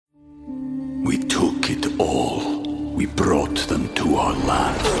We took it all. We brought them to our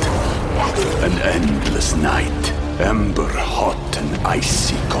land. An endless night, ember hot and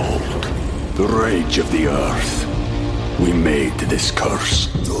icy cold. The rage of the earth. We made this curse.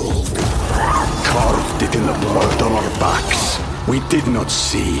 Carved it in the blood on our backs. We did not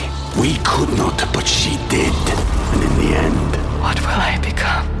see. We could not, but she did. And in the end... What will I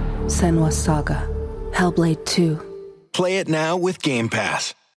become? Senua's Saga. Hellblade 2. Play it now with Game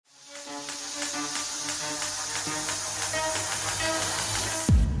Pass.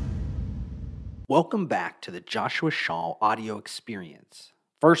 Welcome back to the Joshua Schall audio experience.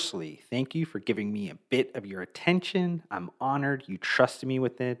 Firstly, thank you for giving me a bit of your attention. I'm honored you trusted me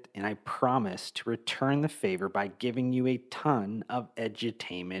with it, and I promise to return the favor by giving you a ton of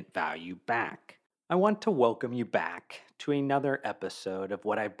edutainment value back. I want to welcome you back to another episode of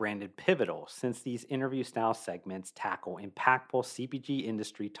what I branded pivotal, since these interview-style segments tackle impactful CPG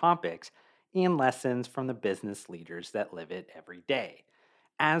industry topics and lessons from the business leaders that live it every day.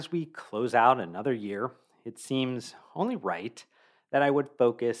 As we close out another year, it seems only right that I would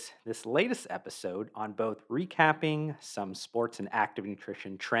focus this latest episode on both recapping some sports and active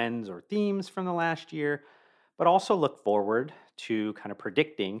nutrition trends or themes from the last year, but also look forward to kind of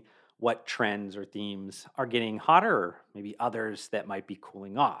predicting what trends or themes are getting hotter, or maybe others that might be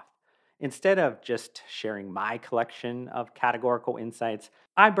cooling off. Instead of just sharing my collection of categorical insights,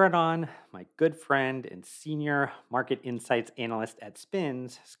 I brought on my good friend and senior market insights analyst at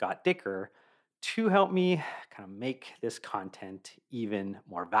Spins, Scott Dicker, to help me kind of make this content even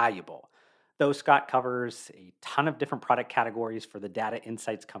more valuable. Though Scott covers a ton of different product categories for the data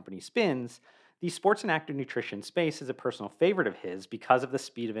insights company Spins, the sports and active nutrition space is a personal favorite of his because of the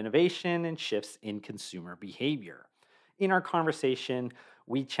speed of innovation and shifts in consumer behavior. In our conversation,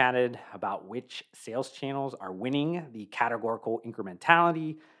 we chatted about which sales channels are winning the categorical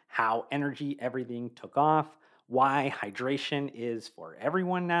incrementality, how energy everything took off, why hydration is for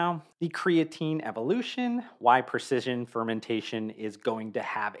everyone now, the creatine evolution, why precision fermentation is going to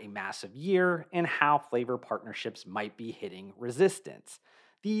have a massive year, and how flavor partnerships might be hitting resistance.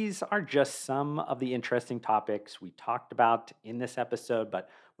 These are just some of the interesting topics we talked about in this episode, but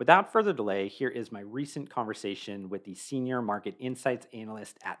without further delay, here is my recent conversation with the Senior Market Insights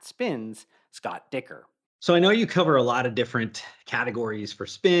Analyst at Spins, Scott Dicker. So I know you cover a lot of different categories for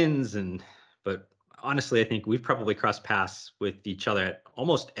Spins, but honestly, I think we've probably crossed paths with each other at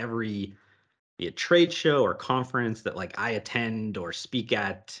almost every be it trade show or conference that like I attend or speak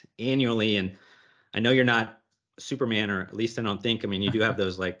at annually. And I know you're not Superman, or at least I don't think. I mean, you do have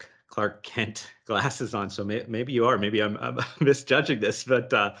those like Clark Kent glasses on, so maybe you are. Maybe I'm misjudging this.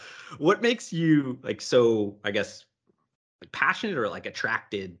 But what makes you like so? I guess like passionate or like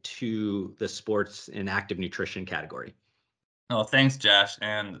attracted to the sports and active nutrition category? Oh, thanks, Josh.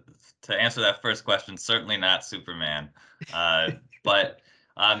 And to answer that first question, certainly not Superman. But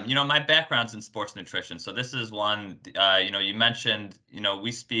my background's in sports nutrition. So this is one, you mentioned,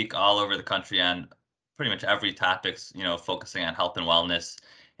 we speak all over the country on pretty much every topics, focusing on health and wellness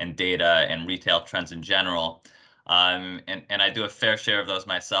and data and retail trends in general. And I do a fair share of those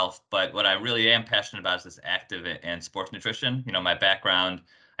myself. But what I really am passionate about is this active and sports nutrition. My background,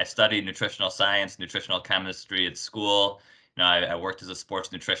 I studied nutritional science, nutritional chemistry at school. I worked as a sports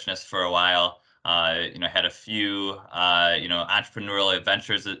nutritionist for a while. Had a few, entrepreneurial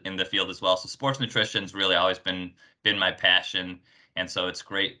adventures in the field as well. So sports nutrition's really always been my passion. And so it's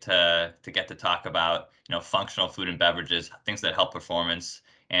great to get to talk about, functional food and beverages, things that help performance.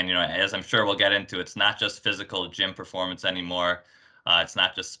 And, as I'm sure we'll get into, it's not just physical gym performance anymore. It's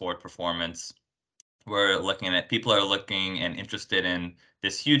not just sport performance. People are looking and interested in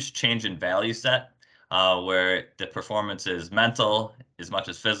this huge change in value set, where the performance is mental as much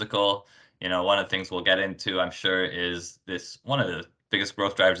as physical. One of the things we'll get into, I'm sure, is one of the biggest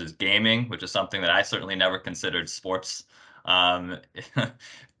growth drivers is gaming, which is something that I certainly never considered sports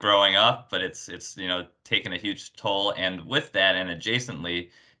growing up, but it's taken a huge toll. And with that, and adjacently,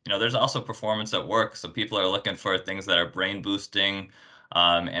 there's also performance at work. So people are looking for things that are brain boosting.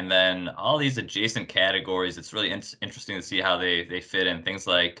 And then all these adjacent categories, it's really interesting to see how they fit in. Things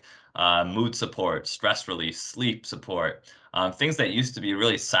like mood support, stress relief, sleep support, things that used to be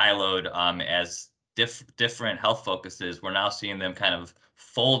really siloed as different health focuses. We're now seeing them kind of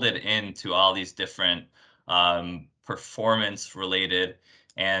folded into all these different performance related.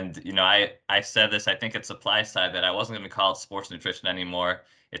 And, I said this, I think it's supply side, that I wasn't going to call it sports nutrition anymore.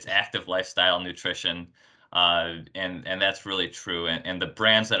 It's active lifestyle nutrition. And that's really true. And the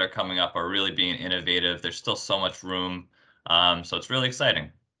brands that are coming up are really being innovative. There's still so much room. So it's really exciting.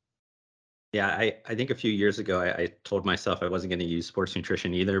 Yeah, I think a few years ago I told myself I wasn't going to use sports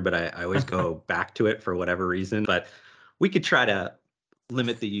nutrition either, but I always go back to it for whatever reason. But we could try to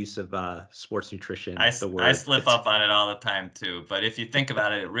limit the use of sports nutrition, the I word. slip up on it all the time too, but if you think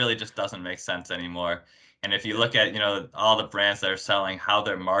about it, it really just doesn't make sense anymore. And if you look at, all the brands that are selling, how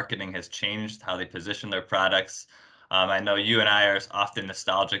their marketing has changed, how they position their products. I know you and I are often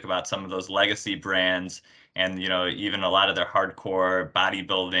nostalgic about some of those legacy brands and, even a lot of their hardcore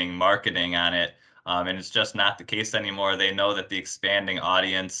bodybuilding marketing on it. And it's just not the case anymore. They know that the expanding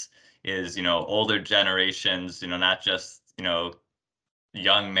audience is, older generations, not just,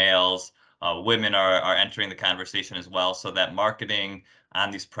 young males. Women are entering the conversation as well. So that marketing on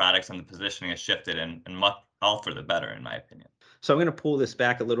these products and the positioning has shifted and much all for the better, in my opinion. So I'm going to pull this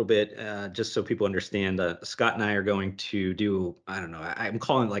back a little bit, just so people understand. Scott and I are going to do, I don't know, I'm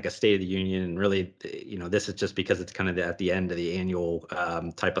calling it like a State of the Union, and really, this is just because it's kind of at the end of the annual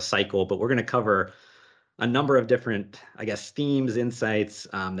type of cycle. But we're going to cover a number of different, I guess, themes, insights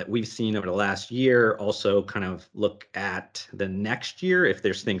that we've seen over the last year. Also, kind of look at the next year if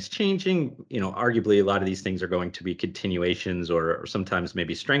there's things changing. Arguably, a lot of these things are going to be continuations or sometimes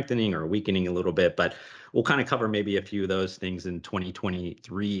maybe strengthening or weakening a little bit. But we'll kind of cover maybe a few of those things in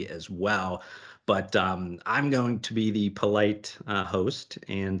 2023 as well. But I'm going to be the polite host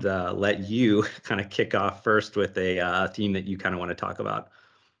and let you kind of kick off first with a theme that you kind of want to talk about.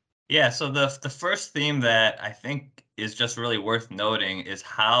 Yeah, so the first theme that I think is just really worth noting is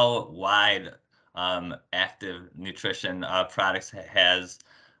how wide active nutrition products has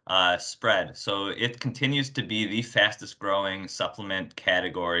spread. So it continues to be the fastest growing supplement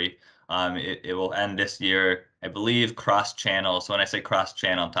category. It will end this year, I believe, cross channel. So when I say cross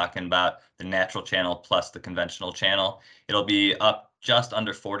channel, I'm talking about the natural channel plus the conventional channel. It'll be up just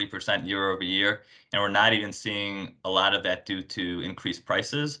under 40% year over year. And we're not even seeing a lot of that due to increased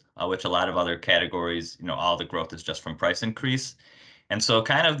prices, which a lot of other categories, all the growth is just from price increase. And so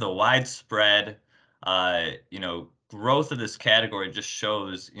kind of the widespread, growth of this category just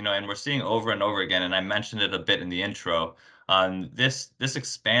shows, and we're seeing over and over again, and I mentioned it a bit in the intro, this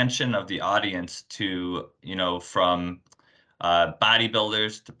expansion of the audience to, from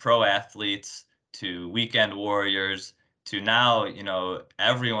bodybuilders to pro athletes to weekend warriors to now,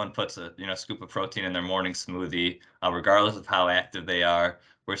 everyone puts a, scoop of protein in their morning smoothie, regardless of how active they are.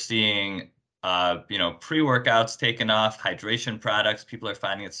 We're seeing, pre-workouts taken off, hydration products. People are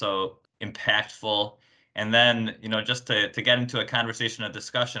finding it so impactful. And then, just to get into a conversation, a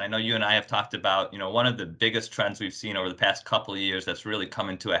discussion, I know you and I have talked about, one of the biggest trends we've seen over the past couple of years that's really come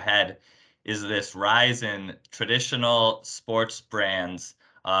into a head is this rise in traditional sports brands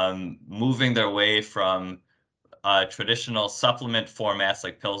moving their way from traditional supplement formats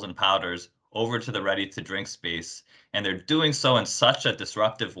like pills and powders over to the ready to drink space. And they're doing so in such a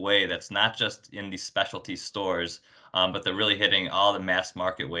disruptive way that's not just in these specialty stores, but they're really hitting all the mass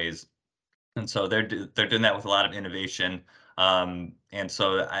market ways. And so they're doing that with a lot of innovation. And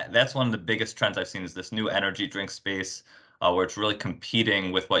so that's one of the biggest trends I've seen is this new energy drink space, where it's really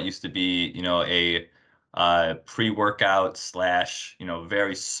competing with what used to be, a pre-workout slash,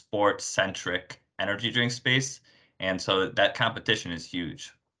 very sport centric energy drink space. And so that competition is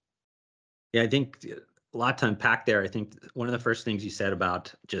huge. Yeah, I think a lot to unpack there. I think one of the first things you said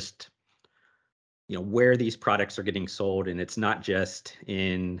about just where these products are getting sold, and it's not just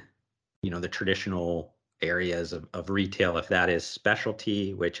in the traditional areas of retail, if that is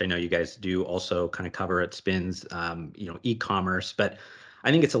specialty, which I know you guys do also kind of cover at Spins, e-commerce. But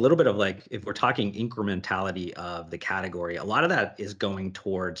I think it's a little bit of like, if we're talking incrementality of the category, a lot of that is going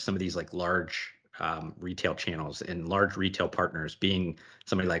towards some of these like large retail channels and large retail partners, being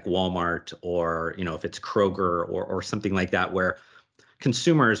somebody like Walmart, or if it's Kroger or something like that, where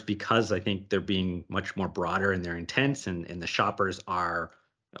consumers, because I think they're being much more broader in their intents, and the shoppers are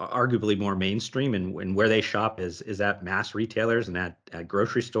arguably more mainstream, and where they shop is at mass retailers and at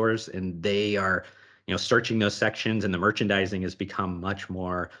grocery stores, and they are searching those sections, and the merchandising has become much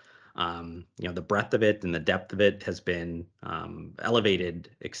more the breadth of it and the depth of it has been elevated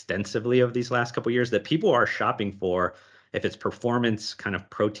extensively over these last couple of years, that people are shopping for, if it's performance kind of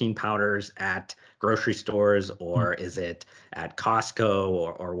protein powders at grocery stores, or is it at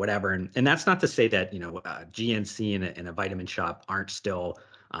Costco or whatever. And that's not to say that, GNC and a vitamin shop aren't still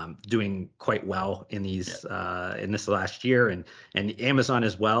doing quite well in these in this last year, and Amazon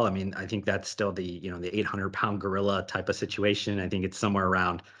as well. I mean, I think that's still the 800-pound gorilla type of situation. I think it's somewhere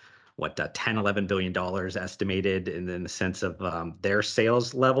around what 10 $11 billion estimated in the sense of their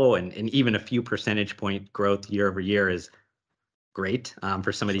sales level, and even a few percentage point growth year over year is great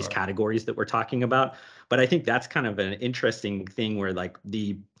for some of these categories that we're talking about. But I think that's kind of an interesting thing where, like,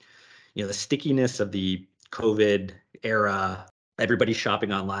 the stickiness of the COVID era, everybody's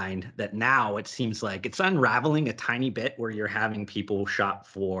shopping online, that now it seems like it's unraveling a tiny bit where you're having people shop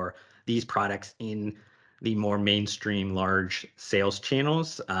for these products in the more mainstream large sales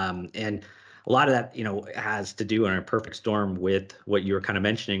channels. And a lot of that, has to do in a perfect storm with what you were kind of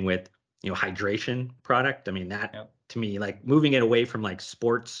mentioning with, hydration product. I mean, that Yep. to me, like moving it away from like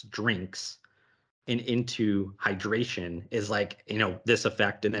sports drinks and into hydration is like, this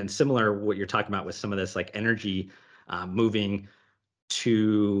effect. And then similar what you're talking about with some of this like energy moving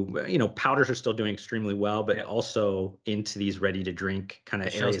to, powders are still doing extremely well, but Yep. also into these ready to drink kind of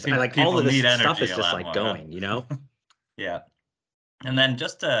It shows areas. I like all people of this need stuff energy is a just lot like more, huh? going, Yeah. And then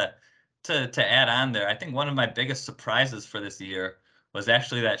just to add on there, I think one of my biggest surprises for this year was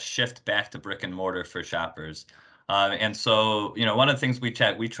actually that shift back to brick and mortar for shoppers. And so, one of the things we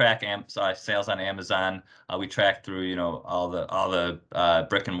track sales on Amazon. We track through, all the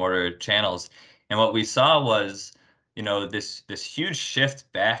brick and mortar channels. And what we saw was, this huge shift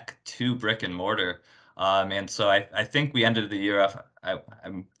back to brick and mortar. And so I think we ended the year off.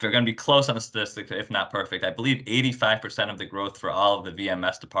 They're going to be close on the statistics, if not perfect. I believe 85% of the growth for all of the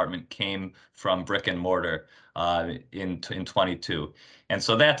VMS department came from brick and mortar in 22. And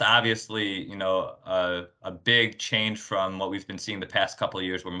so that's obviously, a big change from what we've been seeing the past couple of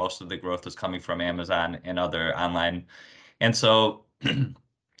years, where most of the growth was coming from Amazon and other online. And so,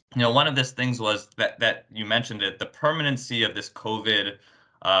 one of these things was that you mentioned it, the permanency of this COVID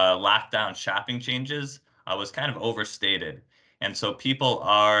lockdown shopping changes was kind of overstated. And so people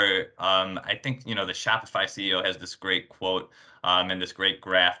are, I think, the Shopify CEO has this great quote and this great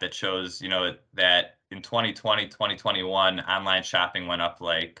graph that shows, that in 2020, 2021, online shopping went up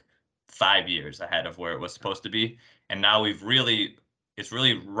like 5 years ahead of where it was supposed to be. And now it's really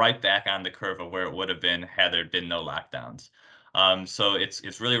right back on the curve of where it would have been had there been no lockdowns. So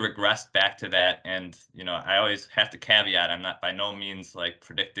it's really regressed back to that. And, I always have to caveat, I'm not by no means like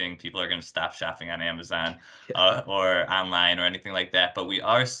predicting people are going to stop shopping on Amazon or online or anything like that. But we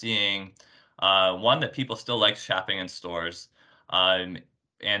are seeing, one, that people still like shopping in stores. Um,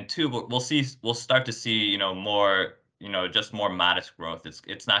 and two, we'll start to see, more, just more modest growth.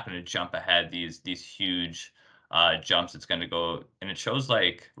 It's not going to jump ahead these huge jumps. It's going to go, and it shows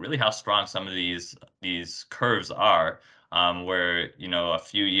like really how strong some of these curves are, where, a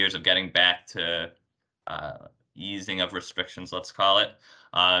few years of getting back to easing of restrictions, let's call it,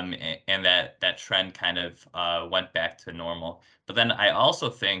 and that trend kind of went back to normal. But then I also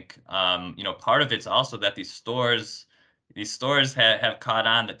think, part of it's also that these stores have caught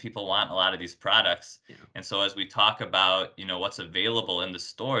on that people want a lot of these products. Yeah. And so as we talk about, what's available in the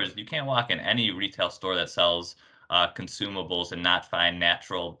stores, you can't walk in any retail store that sells consumables and not find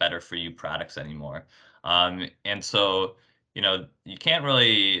natural, better for you products anymore. And so, you can't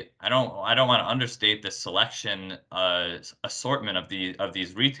really, I don't want to understate the selection assortment of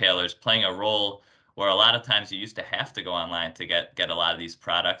these retailers playing a role where a lot of times you used to have to go online to get a lot of these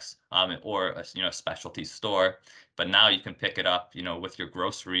products, or a specialty store. But now you can pick it up, with your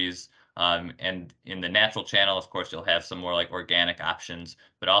groceries. And in the natural channel, of course, you'll have some more like organic options,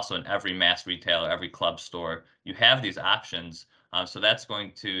 but also in every mass retailer, every club store, you have these options. So that's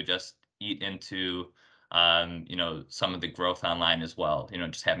going to just eat into, some of the growth online as well,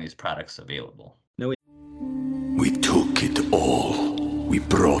 just having these products available. We took it all. We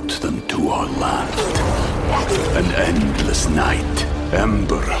brought them to our land. An endless night,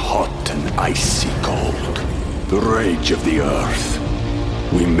 ember hot and icy cold. The rage of the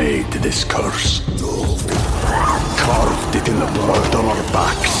earth. We made this curse. Carved it in the blood on our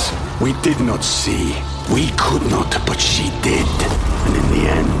backs. We did not see. We could not, but she did. And in the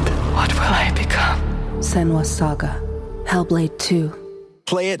end... What will I become? Senua's Saga. Hellblade 2.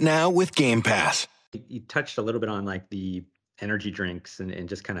 Play it now with Game Pass. You touched a little bit on like the energy drinks and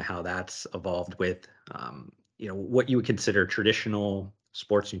just kind of how that's evolved with, what you would consider traditional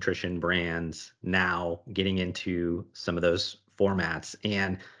sports nutrition brands now getting into some of those formats.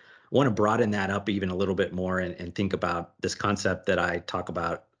 And want to broaden that up even a little bit more and think about this concept that I talk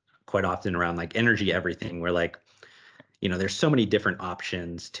about quite often around like energy everything, where like, there's so many different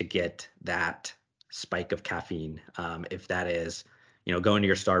options to get that spike of caffeine. If that is, going to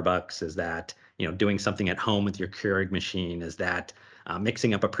your Starbucks, is that, doing something at home with your Keurig machine, is that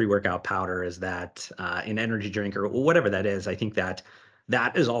mixing up a pre-workout powder, is that an energy drink or whatever that is. I think that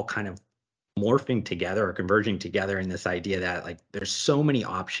is all kind of morphing together or converging together in this idea that like there's so many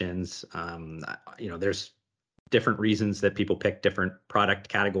options. There's different reasons that people pick different product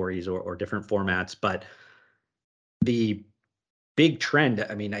categories or different formats, but the big trend.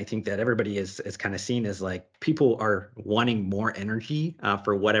 I mean, I think that everybody is kind of seen as like people are wanting more energy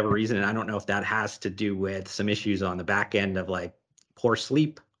for whatever reason. And I don't know if that has to do with some issues on the back end of like poor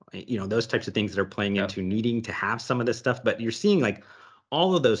sleep, those types of things that are playing Yep. into needing to have some of this stuff. But you're seeing like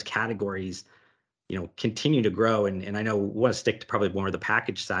all of those categories, continue to grow. And I know we want to stick to probably more of the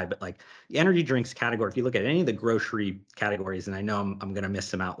package side, but like the energy drinks category, if you look at any of the grocery categories, and I know I'm going to miss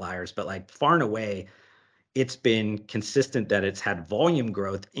some outliers, but like far and away, it's been consistent that it's had volume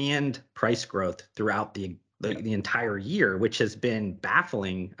growth and price growth throughout the entire year, which has been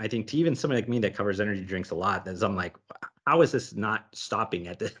baffling, I think, to even somebody like me that covers energy drinks a lot. As I'm like, how is this not stopping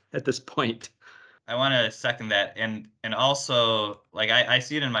at this point? I want to second that, and also like I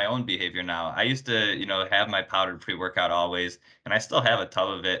see it in my own behavior now. I used to, have my powdered pre-workout always, and I still have a tub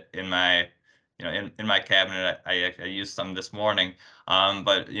of it in my, in my cabinet. I used some this morning.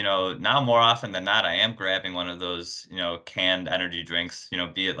 But now more often than not, I am grabbing one of those, canned energy drinks,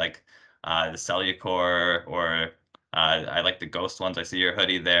 be it like the Cellucor or I like the Ghost ones. I see your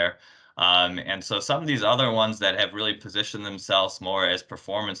hoodie there. And so some of these other ones that have really positioned themselves more as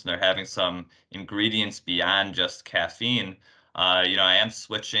performance and they're having some ingredients beyond just caffeine. I am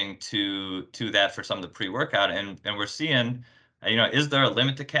switching to that for some of the pre-workout, and we're seeing, is there a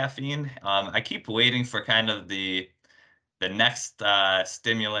limit to caffeine? I keep waiting for kind of the next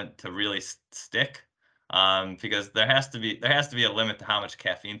stimulant to really stick, because there has to be a limit to how much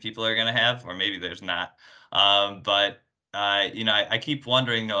caffeine people are going to have, or maybe there's not. But I keep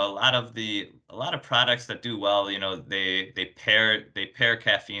wondering, a lot of products that do well, they pair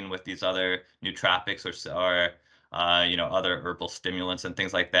caffeine with these other nootropics or other herbal stimulants and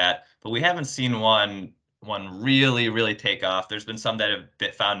things like that. But we haven't seen one really really take off. There's been some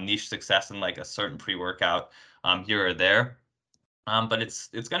that found niche success in like a certain pre-workout here or there. But it's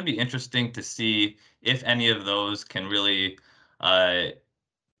going to be interesting to see if any of those can really uh,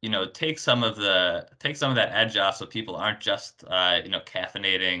 take some of that edge off, so people aren't just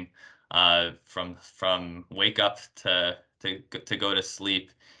caffeinating from wake up to go to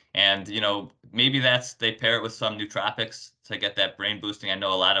sleep. And maybe they pair it with some nootropics to get that brain boosting. I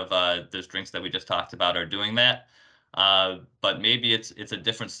know a lot of those drinks that we just talked about are doing that. But maybe it's a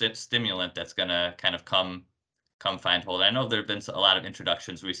different stimulant that's gonna kind of come find hold. I know there have been a lot of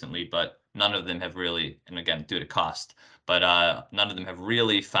introductions recently, but none of them have really, and again, due to cost, but none of them have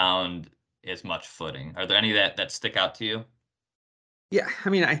really found as much footing. Are there any that stick out to you? Yeah, I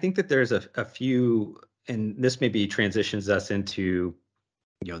mean, I think that there's a few, and this maybe transitions us into,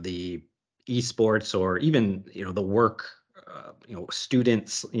 the esports or even, the work,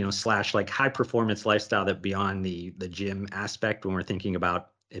 students, slash like high performance lifestyle that beyond the gym aspect when we're thinking about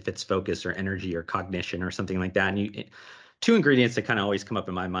if it's focus or energy or cognition or something like that. And two ingredients that kind of always come up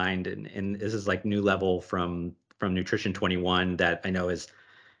in my mind, and this is like new level from Nutrition 21 that I know is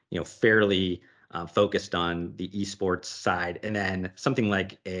fairly focused on the esports side, and then something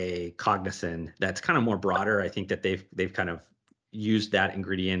like a Cognizant that's kind of more broader. I think that they've kind of used that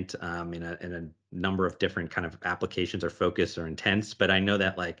ingredient in a number of different kind of applications or focus or intents. But I know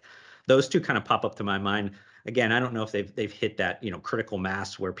that like those two kind of pop up to my mind. Again, I don't know if they've hit that critical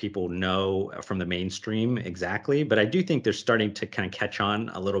mass where people know from the mainstream exactly, but I do think they're starting to kind of catch on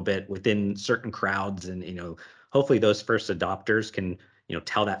a little bit within certain crowds, and hopefully those first adopters can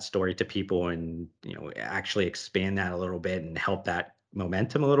tell that story to people and actually expand that a little bit and help that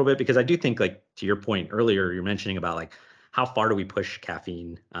momentum a little bit. Because I do think, like, to your point earlier, you're mentioning about like how far do we push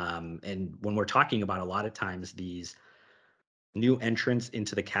caffeine, and when we're talking about a lot of times these new entrants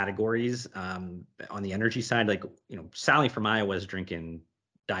into the categories, on the energy side, like Sally from Iowa is drinking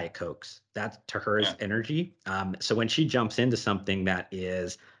Diet Cokes. That to her is Yeah, energy. So when she jumps into something that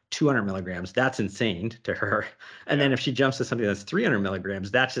is 200 milligrams, that's insane to her. And then yeah, if she jumps to something that's 300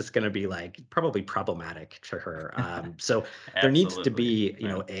 milligrams, that's just going to be like probably problematic to her. So there needs to absolutely. be,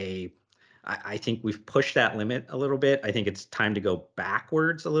 Yeah. I think we've pushed that limit a little bit. I think it's time to go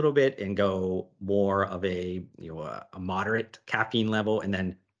backwards a little bit and go more of a moderate caffeine level, and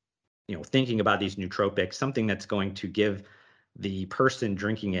then thinking about these nootropics, something that's going to give the person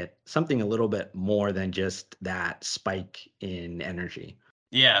drinking it something a little bit more than just that spike in energy.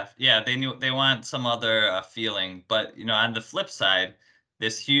 Yeah, yeah, they want some other feeling, but on the flip side,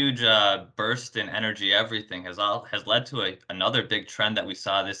 this huge burst in energy, everything has led to another big trend that we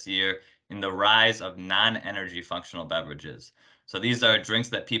saw this year in the rise of non-energy functional beverages. So these are drinks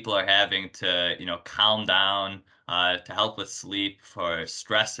that people are having to, calm down, to help with sleep, for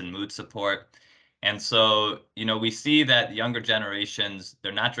stress and mood support. And so, we see that younger generations,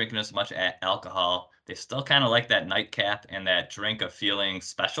 they're not drinking as much alcohol. They still kind of like that nightcap and that drink of feeling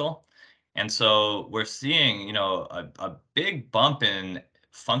special. And so we're seeing, a big bump in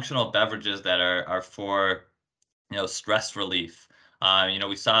functional beverages that are for, stress relief.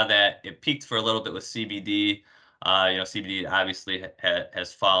 We saw that it peaked for a little bit with CBD. CBD obviously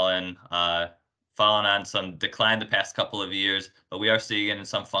has fallen on some decline the past couple of years, but we are seeing it in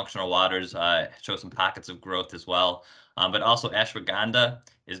some functional waters, show some pockets of growth as well. But also ashwagandha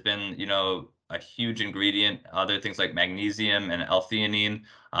has been, a huge ingredient. Other things like magnesium and L-theanine,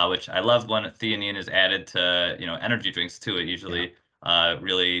 which I love when theanine is added to, energy drinks too. It usually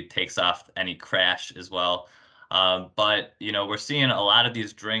really takes off any crash as well. But we're seeing a lot of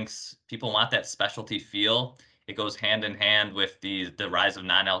these drinks. People want that specialty feel. It goes hand in hand with the rise of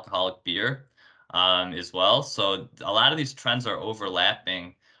non-alcoholic beer, as well. So a lot of these trends are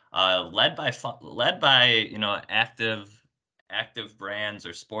overlapping, led by active brands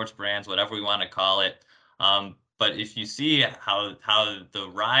or sports brands, whatever we want to call it. But if you see how the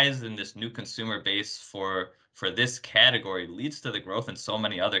rise in this new consumer base for this category leads to the growth in so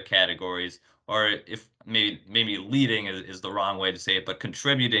many other categories, or if maybe leading is the wrong way to say it, but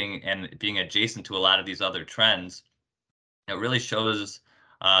contributing and being adjacent to a lot of these other trends, it really shows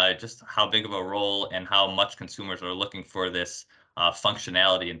just how big of a role and how much consumers are looking for this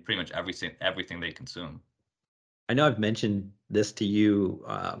functionality in pretty much everything they consume. I know I've mentioned this to you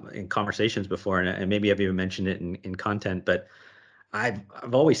in conversations before, and maybe I've even mentioned it in content, but I've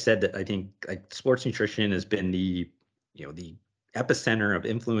always said that I think like sports nutrition has been the epicenter of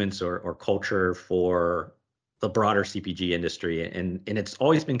influence or culture for the broader CPG industry, and it's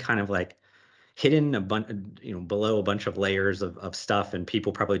always been kind of like hidden a bunch, below a bunch of layers of stuff, and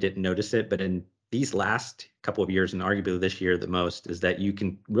people probably didn't notice it. But in these last couple of years, and arguably this year the most, is that you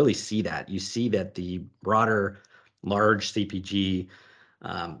can really see that. You see that the broader, large CPG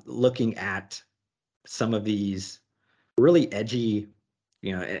looking at some of these really edgy,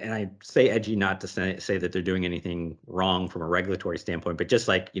 and I say edgy not to say that they're doing anything wrong from a regulatory standpoint, but just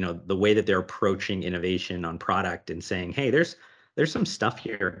like, the way that they're approaching innovation on product and saying, hey, there's some stuff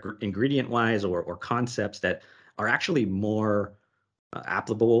here ingredient wise or concepts that are actually more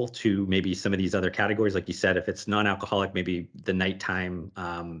applicable to maybe some of these other categories. Like you said, if it's non-alcoholic, maybe the nighttime,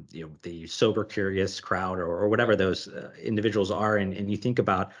 the sober curious crowd or whatever those individuals are. And you think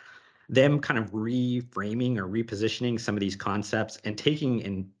about them kind of reframing or repositioning some of these concepts and taking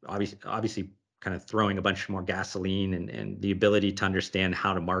and obviously kind of throwing a bunch more gasoline and the ability to understand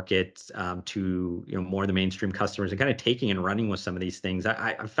how to market to more of the mainstream customers, and kind of taking and running with some of these things.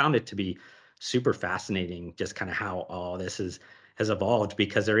 I found it to be super fascinating, just kind of how all this has evolved,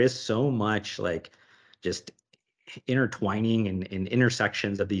 because there is so much like just intertwining and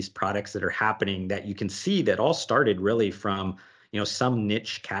intersections of these products that are happening, that you can see that all started really from some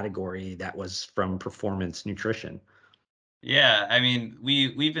niche category that was from performance nutrition. Yeah, I mean,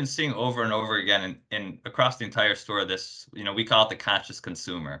 we've been seeing over and over again in across the entire store this, we call it the conscious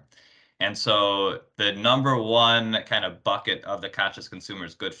consumer. And so the number one kind of bucket of the conscious consumer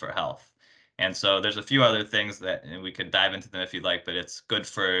is good for health. And so there's a few other things that, and we could dive into them if you'd like, but it's good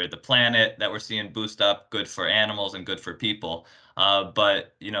for the planet that we're seeing boost up, good for animals, and good for people.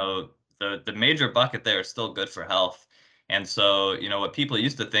 But the major bucket there is still good for health. And so, what people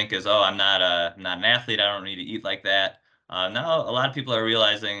used to think is, oh, I'm not an athlete, I don't need to eat like that. Now a lot of people are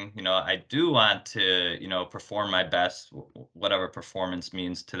realizing, I do want to, perform my best, whatever performance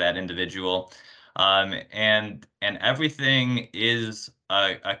means to that individual. And everything is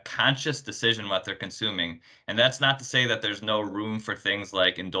a conscious decision what they're consuming. And that's not to say that there's no room for things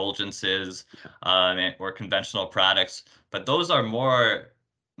like indulgences, or conventional products, but those are more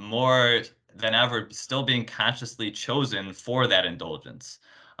than ever still being consciously chosen for that indulgence.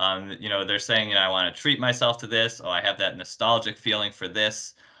 They're saying, I want to treat myself to this. Oh, I have that nostalgic feeling for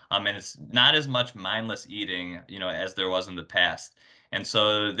this. And it's not as much mindless eating, as there was in the past. And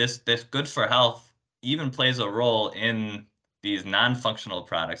so this good for health even plays a role in these non-functional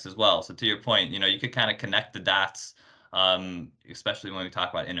products as well. So to your point, you could kind of connect the dots, especially when we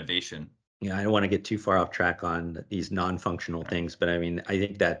talk about innovation. Yeah, I don't want to get too far off track on these non-functional things, but I mean, I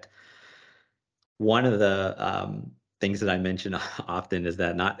think that one of the things that I mention often is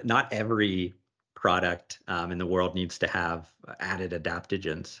that not every product in the world needs to have added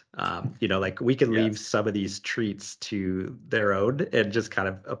adaptogens. Like we can leave Yes. some of these treats to their own and just kind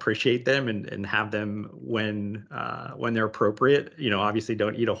of appreciate them and have them when they're appropriate. Obviously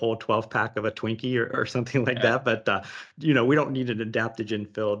don't eat a whole 12 pack of a Twinkie or something like Yeah. that, but we don't need an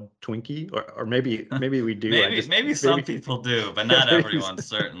adaptogen filled Twinkie, or maybe we do. Maybe some people do, but Yeah, not maybe. everyone,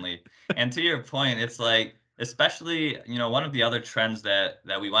 certainly. And to your point, it's like, especially, one of the other trends that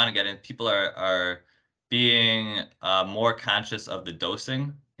we want to get in, people are being more conscious of the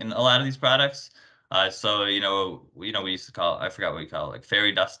dosing in a lot of these products. So we used to call, I forgot what we call it, like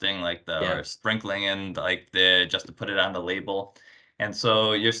fairy dusting, like or sprinkling in like just to put it on the label. And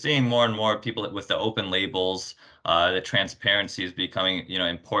so you're seeing more and more people with the open labels. The transparency is becoming,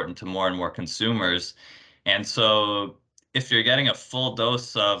 important to more and more consumers. And so if you're getting a full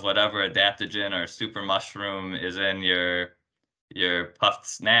dose of whatever adaptogen or super mushroom is in your puffed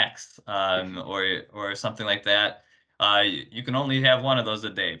snacks, or something like that, you can only have one of those a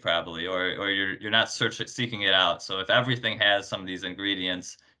day probably, or you're not seeking it out. So if everything has some of these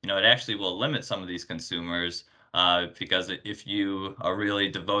ingredients, it actually will limit some of these consumers, because if you are really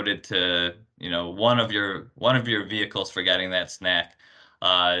devoted to, one of your vehicles for getting that snack,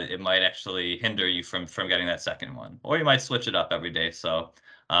 it might actually hinder you from getting that second one, or you might switch it up every day. So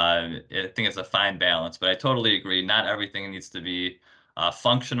I think it's a fine balance, but I totally agree. Not everything needs to be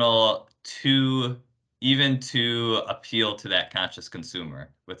functional to appeal to that conscious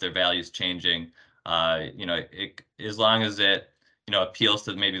consumer with their values changing. As long as it, appeals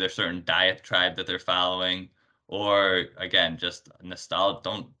to maybe their certain diet tribe that they're following, or again, just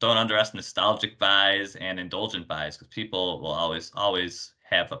nostalgia. Don't underestimate nostalgic buys and indulgent buys, because people will always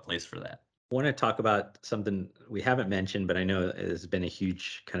have a place for that. I want to talk about something we haven't mentioned, but I know has been a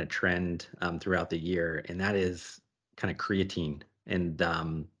huge kind of trend throughout the year, and that is kind of creatine. And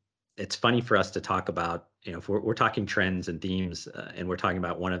it's funny for us to talk about, if we're talking trends and themes, and we're talking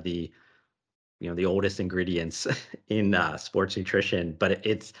about one of the, the oldest ingredients in sports nutrition, but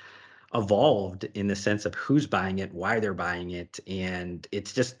it's evolved in the sense of who's buying it, why they're buying it, and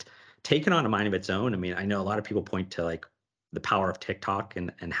it's just taken on a mind of its own. I mean, I know a lot of people point to like the power of TikTok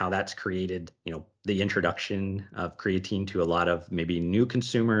and how that's created, the introduction of creatine to a lot of maybe new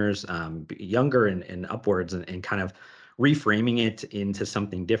consumers, younger and upwards, and kind of reframing it into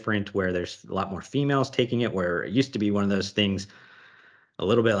something different where there's a lot more females taking it, where it used to be one of those things a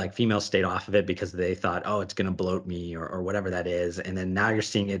little bit like females stayed off of it because they thought, oh, it's going to bloat me, or whatever that is. And then now you're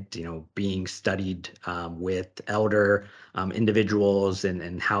seeing it, being studied with elder individuals,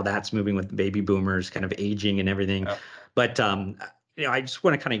 and how that's moving with baby boomers kind of aging and everything. Yeah. But, I just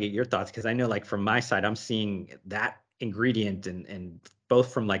want to kind of get your thoughts, because I know like from my side, I'm seeing that ingredient, and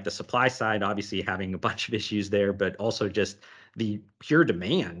both from like the supply side, obviously having a bunch of issues there, but also just the pure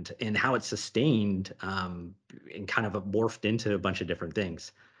demand and how it's sustained, and kind of morphed into a bunch of different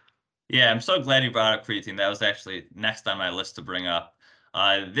things. Yeah, I'm so glad you brought up creatine. That was actually next on my list to bring up.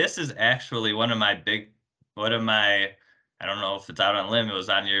 This is actually one of my, I don't know if it's out on a limb, it was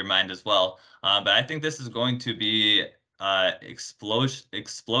on your mind as well. But I think this is going to be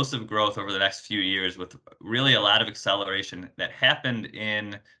explosive growth over the next few years, with really a lot of acceleration that happened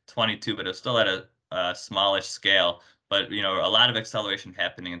in 22, but it was still at a smallish scale. But, a lot of acceleration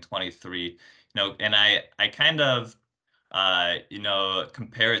happening in 23. And I kind of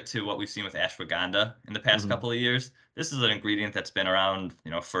compare it to what we've seen with ashwagandha in the past Mhm. couple of years. This is an ingredient that's been around,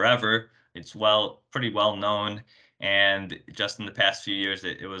 forever. It's pretty well known. And just in the past few years,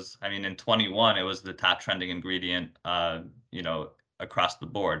 it was, I mean, in 21, it was the top trending ingredient, across the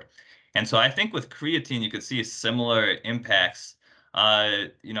board. And so I think with creatine, you could see similar impacts. A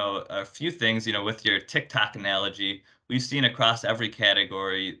few things, with your TikTok analogy, we've seen across every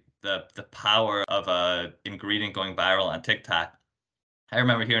category the power of a ingredient going viral on TikTok. I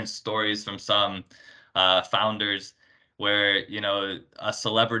remember hearing stories from some founders where, a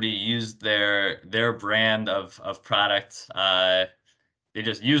celebrity used their brand of product. They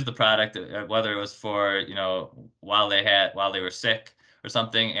just used the product, whether it was for, while they were sick or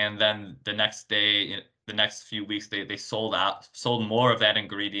something, and then the next day, the next few weeks, they sold more of that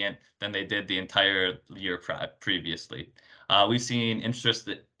ingredient than they did the entire year previously. We've seen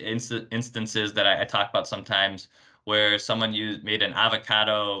instances that I talk about sometimes, where someone made an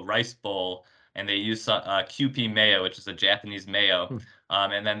avocado rice bowl, and they used QP mayo, which is a Japanese mayo. Hmm.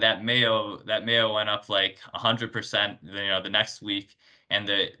 And then that mayo went up like 100%, the next week. And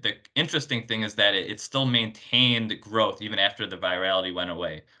the interesting thing is that it still maintained growth even after the virality went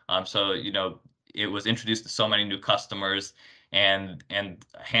away. So it was introduced to so many new customers, and a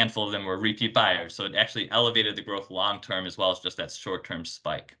handful of them were repeat buyers. So it actually elevated the growth long term, as well as just that short term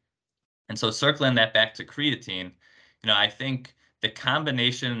spike. And so circling that back to creatine, I think the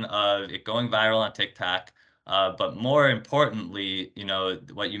combination of it going viral on TikTok, but more importantly,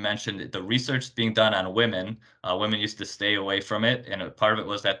 what you mentioned, the research being done on women. Women used to stay away from it, and part of it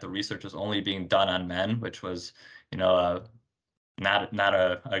was that the research was only being done on men, which was, not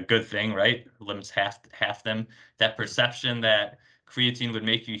a good thing, right? Limits half them. That perception that creatine would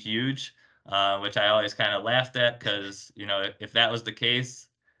make you huge, which I always kind of laughed at, because if that was the case,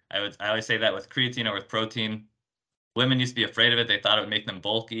 I always say that with creatine or with protein. Women used to be afraid of it. They thought it would make them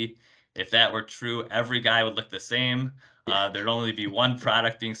bulky. If that were true, every guy would look the same. There'd only be one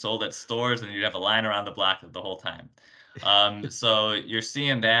product being sold at stores, and you'd have a line around the block the whole time. So you're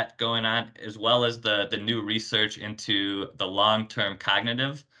seeing that going on, as well as the new research into the long-term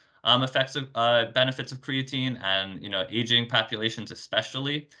cognitive effects of benefits of creatine and aging populations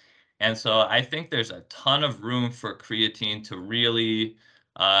especially. And so I think there's a ton of room for creatine to really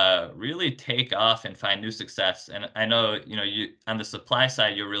take off and find new success. And I know, you on the supply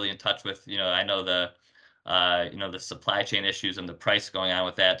side, you're really in touch with, I know the supply chain issues and the price going on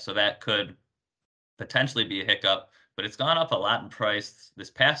with that. So that could potentially be a hiccup, but it's gone up a lot in price this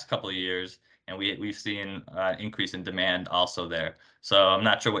past couple of years, and we've seen increase in demand also there. So I'm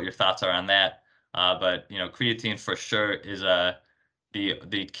not sure what your thoughts are on that, but creatine for sure is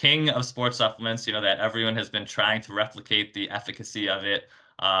the king of sports supplements. That everyone has been trying to replicate the efficacy of it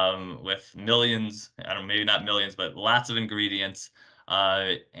with millions, I don't know, maybe not millions, but lots of ingredients.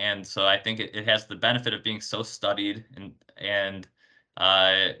 And so I think it has the benefit of being so studied and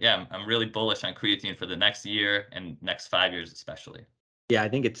yeah, I'm really bullish on creatine for the next year and next 5 years especially. Yeah, I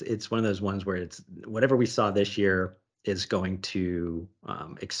think it's one of those ones where it's whatever we saw this year is going to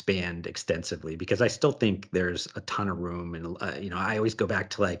expand extensively, because I still think there's a ton of room. And I always go back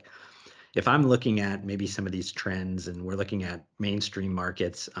to, like, if I'm looking at maybe some of these trends and we're looking at mainstream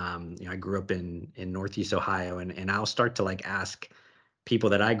markets. I grew up in Northeast Ohio, and I'll start to, like, ask people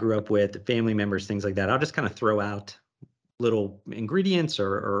that I grew up with, family members, things like that. I'll just kind of throw out little ingredients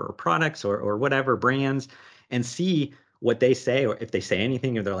or products or whatever brands, and see what they say, or if they say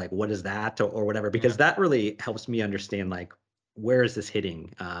anything, or they're like, what is that, or whatever, because that really helps me understand, like, where is this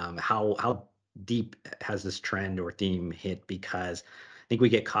hitting, how deep has this trend or theme hit, because I think we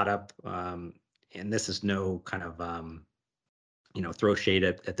get caught up, and this is no kind of throw shade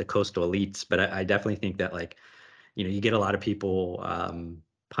at the coastal elites, but I definitely think that, like, you get a lot of people,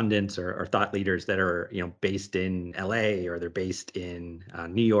 pundits or thought leaders that are, based in LA, or they're based in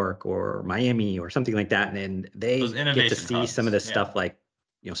New York or Miami or something like that. And they Those get to innovation see some of this hubs, yeah. stuff, like,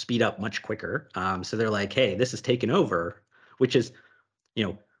 speed up much quicker. So they're like, hey, this is taken over, which is,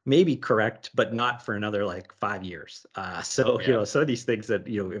 maybe correct, but not for another, like, 5 years. So, Yeah. some of these things that,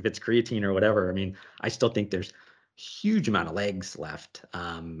 if it's creatine or whatever, I mean, I still think there's huge amount of legs left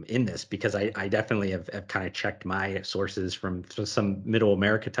in this, because I definitely have kind of checked my sources from some middle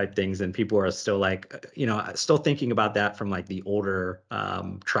America type things, and people are still, like, still thinking about that from, like, the older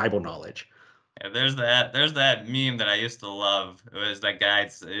tribal knowledge. Yeah, there's that meme that I used to love. It was that guy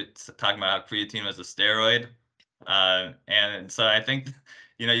it's talking about how creatine was a steroid. And so I think,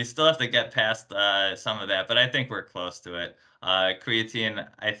 you still have to get past some of that, but I think we're close to it. Creatine,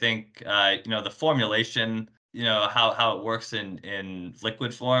 I think, the formulation, how it works in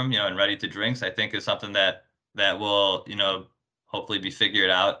liquid form, and ready to drinks, I think is something that will, hopefully be figured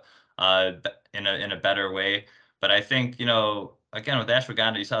out in a better way. But I think, again, with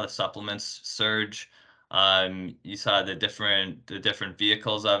ashwagandha, you saw the supplements surge. You saw the different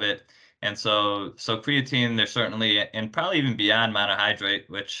vehicles of it. And so creatine, there's certainly, and probably even beyond monohydrate,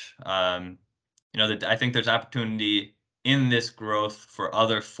 which, I think there's opportunity in this growth for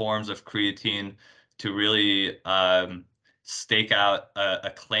other forms of creatine to really stake out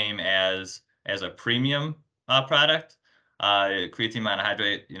a claim as a premium product. Creatine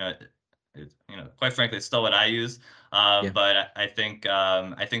monohydrate, quite frankly, it's still what I use. Yeah. But I think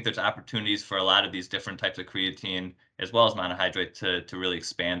there's opportunities for a lot of these different types of creatine as well as monohydrate to really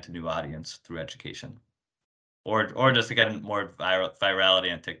expand to new audience through education, or just to get more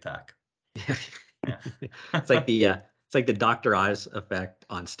virality on TikTok. Yeah. It's like the Dr. Oz effect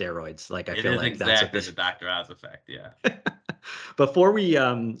on steroids. Like, I It feel is like that's what exactly this. the Dr. Oz effect. Yeah. Before we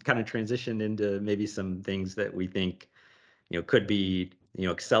kind of transition into maybe some things that we think, could be,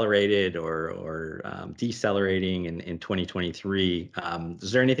 accelerated or decelerating in 2023.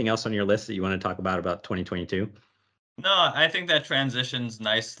 Is there anything else on your list that you want to talk about 2022? No, I think that transitions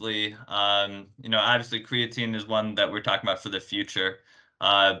nicely. Obviously creatine is one that we're talking about for the future.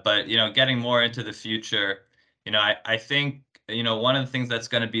 But getting more into the future, I think, one of the things that's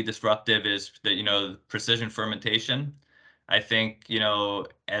going to be disruptive is that, precision fermentation. I think,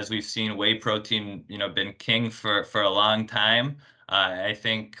 as we've seen whey protein, been king for a long time. I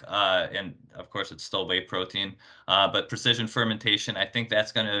think, and of course it's still whey protein, but precision fermentation, I think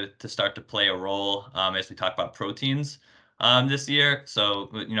that's going to start to play a role as we talk about proteins this year. So,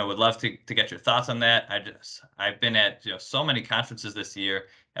 would love to get your thoughts on that. I've been at so many conferences this year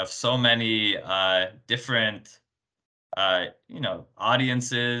of so many different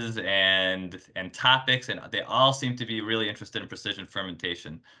audiences and topics, and they all seem to be really interested in precision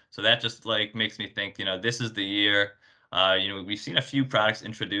fermentation. So that just like makes me think, this is the year. We've seen a few products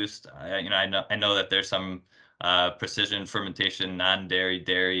introduced. I know that there's some precision fermentation, non-dairy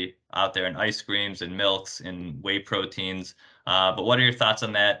dairy out there in ice creams and milks and whey proteins. But what are your thoughts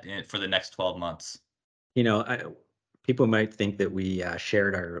on that for the next 12 months? People might think that we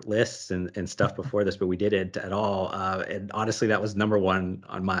shared our lists and stuff before this, but we didn't at all. And honestly, that was number one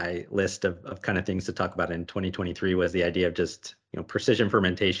on my list of kind of things to talk about in 2023 was the idea of just, precision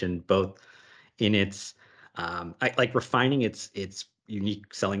fermentation, both in its like refining its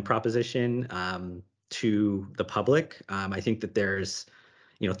unique selling proposition to the public. I think that there's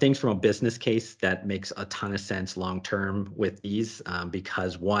things from a business case that makes a ton of sense long term with these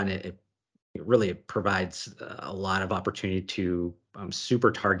because one, it really provides a lot of opportunity to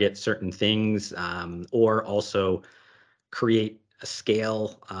super target certain things or also create a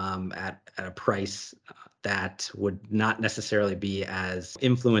scale at a price that would not necessarily be as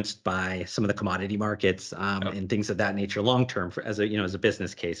influenced by some of the commodity markets Yep. and things of that nature long term as a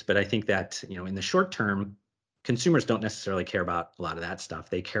business case. But I think that in the short term, consumers don't necessarily care about a lot of that stuff.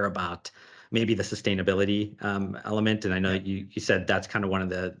 They care about maybe the sustainability element. And I know that you said that's kind of one of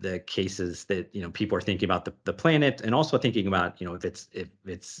the cases that people are thinking about the planet and also thinking about if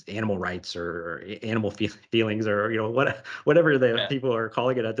it's animal rights or animal feelings or whatever the people are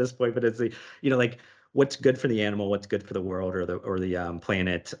calling it at this point. But it's the like what's good for the animal, what's good for the world or the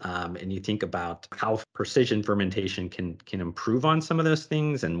planet. And you think about how precision fermentation can improve on some of those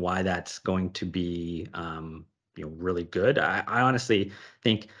things and why that's going to be really good. I honestly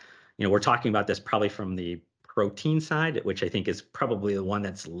think we're talking about this probably from the protein side, which I think is probably the one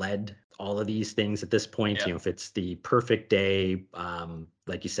that's led all of these things at this point. Yeah. If it's the perfect day,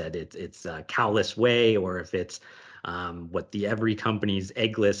 like you said, it's cowless whey, or if it's what the every company's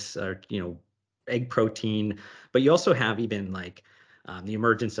eggless or egg protein. But you also have even like the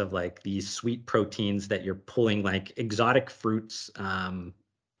emergence of like these sweet proteins that you're pulling like exotic fruits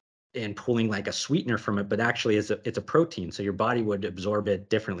and pulling like a sweetener from it, but actually it's a protein. So your body would absorb it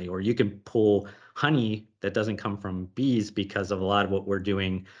differently. Or you can pull honey that doesn't come from bees because of a lot of what we're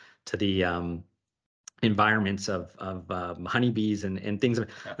doing to the environments of honeybees and things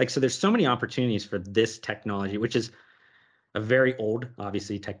like, so there's so many opportunities for this technology, which is a very old,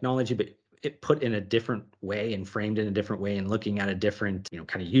 obviously technology, but it put in a different way and framed in a different way and looking at a different,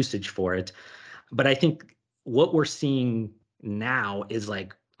 kind of usage for it. But I think what we're seeing now is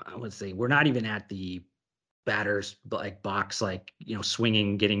like, I would say we're not even at the batters like box, like,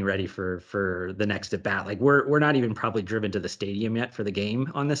 swinging, getting ready for the next at bat. Like we're not even probably driven to the stadium yet for the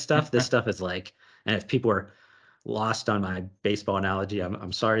game on this stuff. This stuff is like, and if people are lost on my baseball analogy,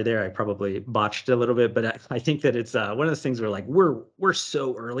 I'm sorry there. I probably botched it a little bit, but I think that it's one of those things where like we're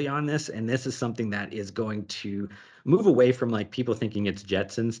so early on this, and this is something that is going to move away from like people thinking it's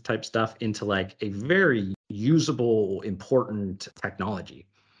Jetsons type stuff into like a very usable, important technology.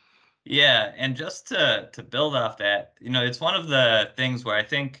 Yeah, and just to build off that, it's one of the things where I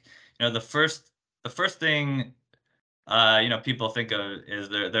think, the first thing people think of is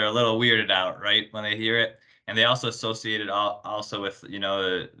they're a little weirded out, right, when they hear it, and they also associate it also with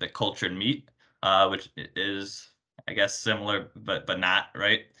the cultured meat, which is I guess similar, but not,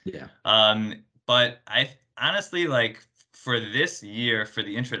 right? Yeah. But I honestly like for this year for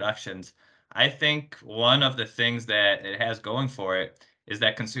the introductions, I think one of the things that it has going for it is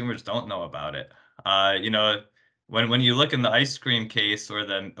that consumers don't know about it. When you look in the ice cream case or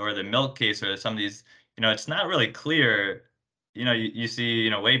the milk case or some of these, it's not really clear. You see,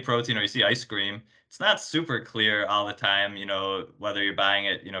 whey protein or you see ice cream. It's not super clear all the time, whether you're buying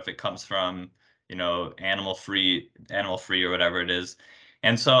it, if it comes from, animal free or whatever it is.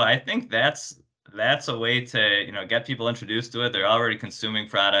 And so I think that's a way to, get people introduced to it. They're already consuming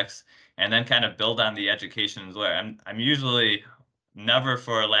products and then kind of build on the education as well. I'm usually never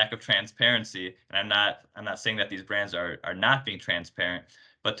for a lack of transparency, and I'm not saying that these brands are not being transparent,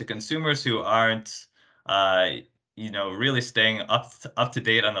 but to consumers who aren't uh, really staying up to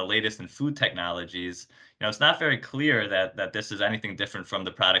date on the latest in food technologies, it's not very clear that this is anything different from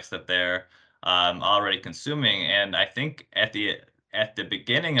the products that they're already consuming. And I think at the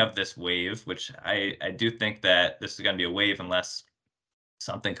beginning of this wave, which I do think that this is going to be a wave unless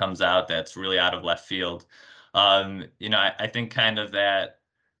something comes out that's really out of left field. I think kind of that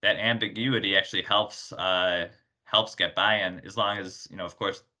ambiguity actually helps get buy-in as long as, of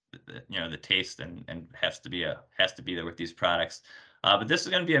course, the taste and has to be there with these products. But this is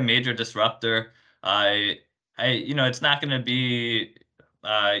going to be a major disruptor. It's not going to be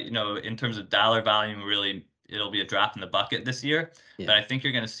in terms of dollar volume really it'll be a drop in the bucket this year. Yeah. But I think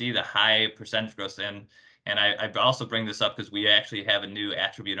you're going to see the high percentage growth in. And I also bring this up because we actually have a new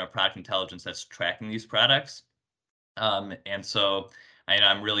attribute in our product intelligence that's tracking these products. And so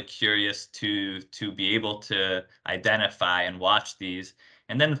I'm really curious to be able to identify and watch these,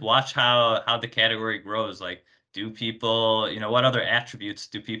 and then watch how the category grows. Like, do people, what other attributes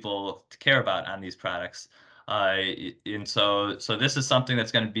do people care about on these products? And so this is something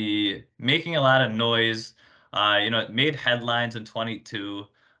that's going to be making a lot of noise. It made headlines in 22.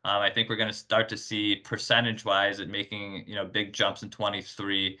 I think we're going to start to see percentage-wise it making big jumps in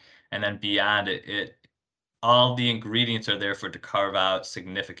 23, and then beyond it all the ingredients are there for it to carve out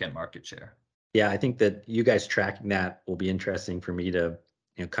significant market share. Yeah, I think that you guys tracking that will be interesting for me to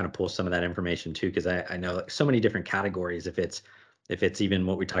kind of pull some of that information too, because I know like so many different categories. If it's even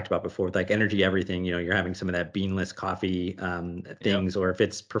what we talked about before with like energy, everything, you're having some of that beanless coffee things, or if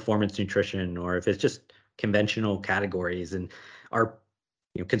it's performance nutrition, or if it's just conventional categories. And are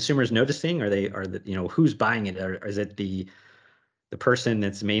consumers noticing? Who's buying it? Or is it the person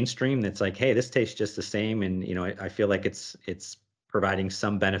that's mainstream that's like, hey, this tastes just the same, and I feel like it's providing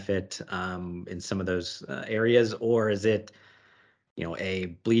some benefit in some of those areas? Or is it a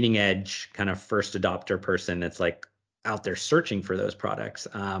bleeding edge kind of first adopter person that's like out there searching for those products?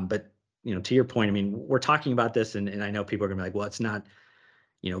 But to your point, I mean, we're talking about this, and I know people are gonna be like, well, it's not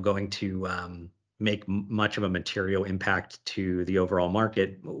going to make much of a material impact to the overall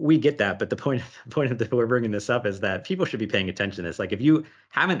market. We get that, but the point of that we're bringing this up is that people should be paying attention to this. Like, if you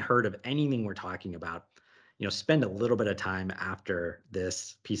haven't heard of anything we're talking about, spend a little bit of time after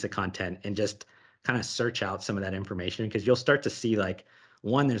this piece of content and just kind of search out some of that information, because you'll start to see, like,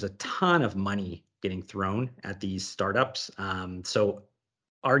 one, there's a ton of money getting thrown at these startups. So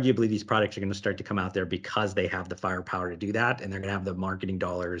arguably these products are going to start to come out there because they have the firepower to do that, and they're going to have the marketing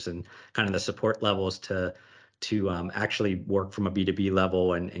dollars and kind of the support levels to actually work from a B2B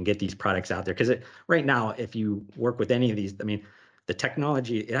level and get these products out there. Because right now, if you work with any of these, I mean, the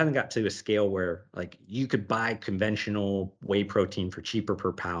technology, it hasn't got to a scale where like you could buy conventional whey protein for cheaper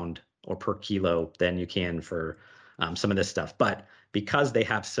per pound or per kilo than you can for some of this stuff. But because they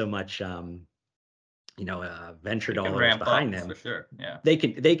have so much venture dollars behind them, for sure. Yeah, they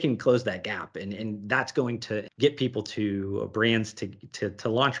can close that gap, and that's going to get people to brands to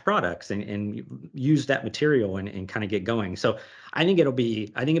launch products and use that material and kind of get going. So I think it'll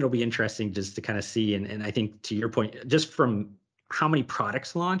be interesting just to kind of see, and I think to your point, just from how many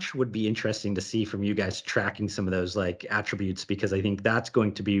products launch would be interesting to see from you guys tracking some of those like attributes, because I think that's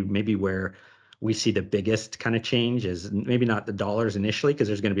going to be maybe where we see the biggest kind of change, is maybe not the dollars initially, because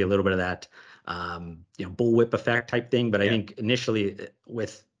there's going to be a little bit of that bullwhip effect type thing. But I think initially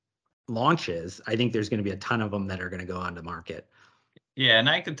with launches, I think there's going to be a ton of them that are going to go onto market. Yeah, and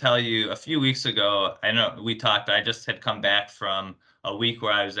I could tell you a few weeks ago, I know we talked, I just had come back from a week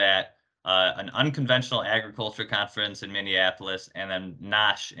where I was at an unconventional agriculture conference in Minneapolis, and then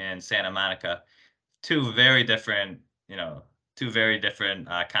NOSH in Santa Monica. Two very different,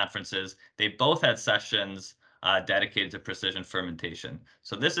 conferences. They both had sessions dedicated to precision fermentation.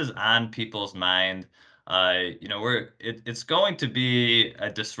 So this is on people's mind. It's going to be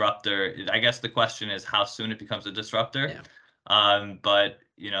a disruptor. I guess the question is how soon it becomes a disruptor. Yeah. But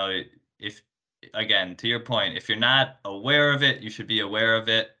if again, to your point, if you're not aware of it, you should be aware of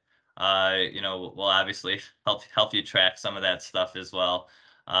it. We'll obviously help you track some of that stuff as well.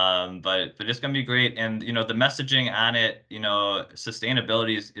 But it's gonna be great. And the messaging on it,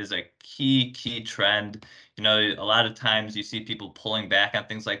 sustainability is a key trend. A lot of times you see people pulling back on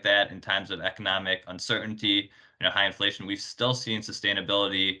things like that in times of economic uncertainty, high inflation. We've still seen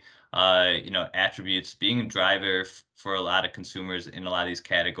sustainability attributes being a driver for a lot of consumers in a lot of these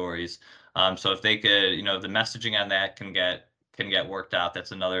categories. So if they could, the messaging on that can get worked out,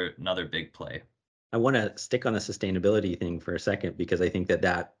 that's another big play. I want to stick on the sustainability thing for a second, because I think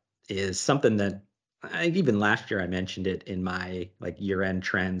that is something that even last year I mentioned it in my like year-end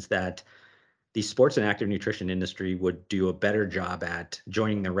trends, that the sports and active nutrition industry would do a better job at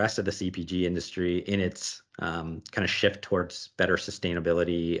joining the rest of the CPG industry in its kind of shift towards better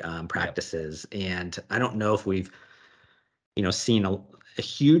sustainability practices. Yep. And I don't know if we've seen a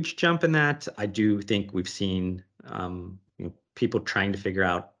huge jump in that. I do think we've seen people trying to figure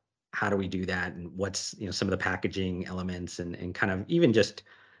out how do we do that, and what's some of the packaging elements, and kind of even just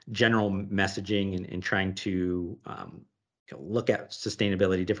general messaging, and trying to look at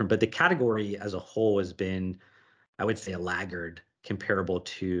sustainability different. But the category as a whole has been, I would say, a laggard comparable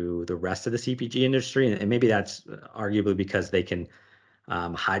to the rest of the CPG industry, and maybe that's arguably because they can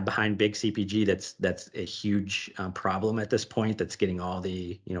hide behind big CPG. That's a huge problem at this point. That's getting all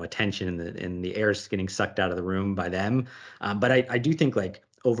the attention, and the air is getting sucked out of the room by them. But I do think like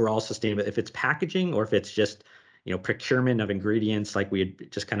overall sustainable, if it's packaging or if it's just procurement of ingredients, like we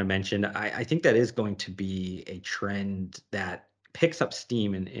had just kind of mentioned, I think that is going to be a trend that picks up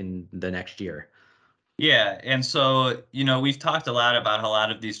steam in the next year. Yeah, and so, we've talked a lot about how a lot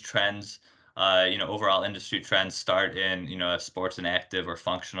of these trends, overall industry trends start in, sports and active or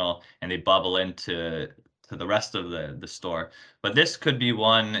functional, and they bubble to the rest of the store. But this could be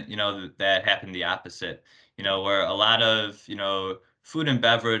one, that happened the opposite, where a lot of, food and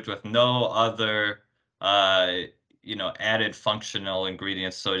beverage with no other, added functional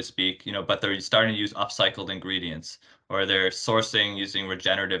ingredients, so to speak, but they're starting to use upcycled ingredients, or they're sourcing using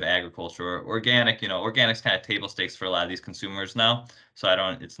regenerative agriculture or organic. Organic's kind of table stakes for a lot of these consumers now. So I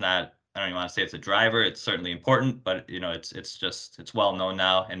don't even want to say it's a driver. It's certainly important, but it's well known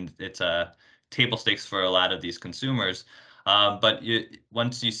now, and it's a table stakes for a lot of these consumers. But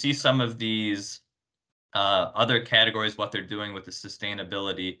once you see some of these other categories, what they're doing with the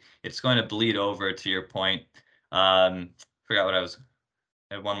sustainability, it's going to bleed over to your point. Forgot what I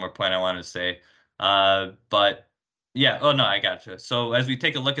had one more point I wanted to say. But yeah, oh no, I gotcha. So as we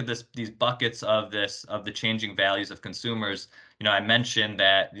take a look at these buckets of the changing values of consumers, I mentioned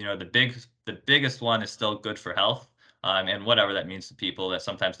that, the biggest one is still good for health. And whatever that means to people, that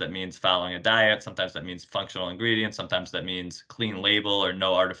sometimes that means following a diet, sometimes that means functional ingredients, sometimes that means clean label or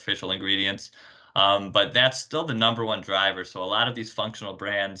no artificial ingredients. But that's still the number one driver. So a lot of these functional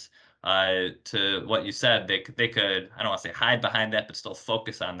brands, to what you said, they could, I don't want to say hide behind that, but still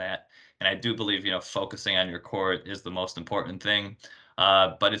focus on that. And I do believe, focusing on your core is the most important thing.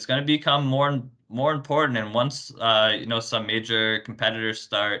 But it's going to become more important. And once, some major competitors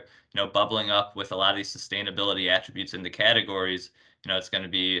start, bubbling up with a lot of these sustainability attributes in the categories, it's going to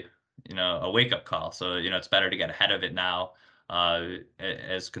be, a wake-up call. So, it's better to get ahead of it now,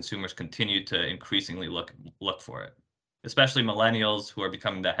 as consumers continue to increasingly look for it, especially millennials who are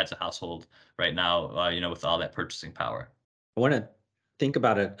becoming the heads of household right now, with all that purchasing power. I want to think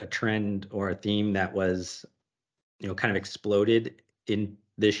about a trend or a theme that was, kind of exploded in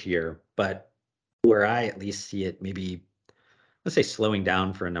this year, but where I at least see it maybe, let's say, slowing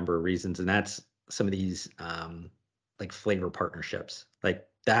down for a number of reasons. And that's some of these like flavor partnerships like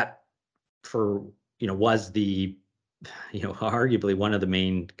that for, was the, arguably one of the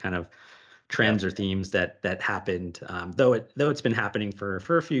main kind of trends or themes that happened, though it's been happening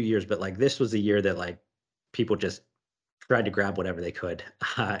for a few years, but like this was a year that like people just tried to grab whatever they could,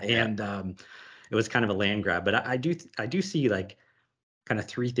 and it was kind of a land grab. But I do see like kind of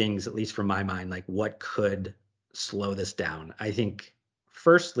three things, at least from my mind, like what could slow this down. I think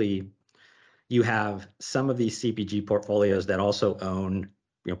firstly, you have some of these CPG portfolios that also own,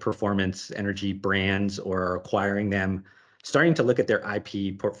 performance energy brands or are acquiring them, starting to look at their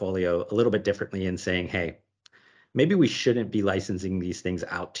IP portfolio a little bit differently and saying, hey, maybe we shouldn't be licensing these things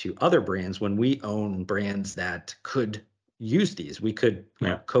out to other brands when we own brands that could use these. We could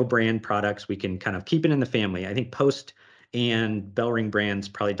co-brand products. We can kind of keep it in the family. I think Post and Bellring Brands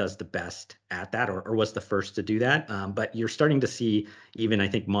probably does the best at that, or was the first to do that. But you're starting to see even, I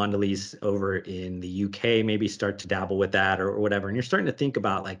think, Mondelez over in the UK maybe start to dabble with that or whatever. And you're starting to think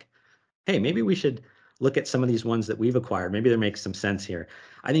about like, hey, maybe we should look at some of these ones that we've acquired. Maybe there makes some sense here.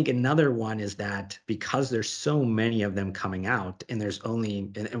 I think another one is that because there's so many of them coming out, and there's only,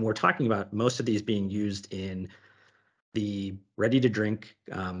 and we're talking about most of these being used in the ready to drink,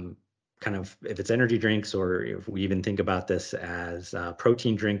 kind of, if it's energy drinks, or if we even think about this as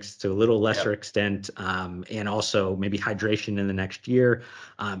protein drinks to a little lesser extent, and also maybe hydration in the next year.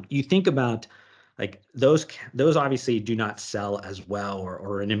 You think about like those obviously do not sell as well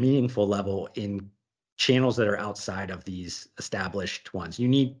or in a meaningful level in channels that are outside of these established ones. You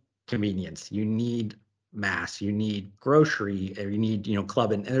need convenience, you need mass, you need grocery, or you need,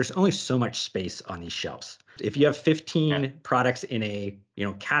 club, and there's only so much space on these shelves. If you have 15 products in a,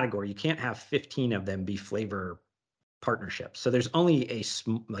 category, you can't have 15 of them be flavor partnerships. So there's only a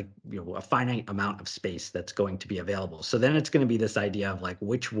finite amount of space that's going to be available. So then it's going to be this idea of like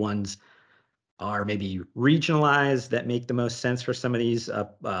which ones are maybe regionalized that make the most sense for some of these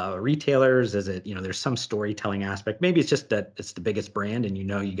retailers. Is it, there's some storytelling aspect. Maybe it's just that it's the biggest brand and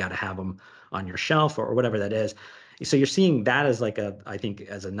you got to have them on your shelf or whatever that is. So you're seeing that as like I think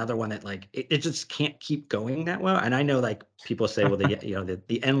as another one that like it just can't keep going that well. And I know like people say, well,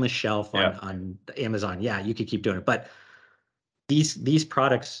 the endless shelf on Amazon, you could keep doing it. But these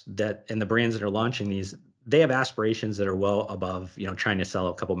products and the brands that are launching these, they have aspirations that are well above, trying to sell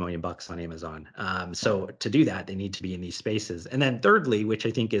a couple $1,000,000 on Amazon. So to do that, they need to be in these spaces. And then thirdly, which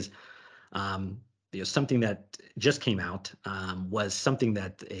I think is something that just came out, was something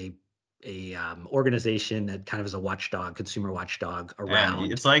that a organization that kind of is a watchdog, consumer watchdog And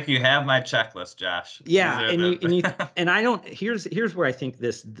around. it's like you have my checklist, Josh. These Yeah, are and and I don't. Here's where I think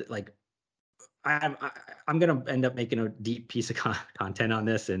this, like, I'm going to end up making a deep piece of content on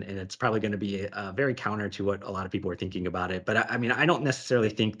this, and it's probably going to be very counter to what a lot of people are thinking about it. But I mean, I don't necessarily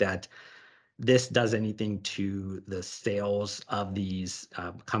think that this does anything to the sales of these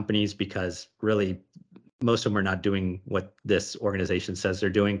companies, because really most of them are not doing what this organization says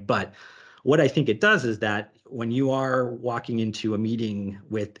they're doing. But what I think it does is that when you are walking into a meeting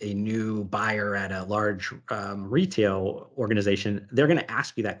with a new buyer at a large retail organization, they're going to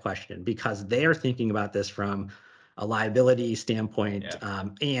ask you that question, because they're thinking about this from a liability standpoint,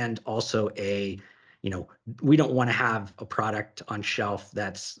 and also we don't want to have a product on shelf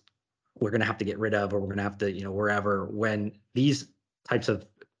that's we're going to have to get rid of, or we're going to have to, wherever, when these types of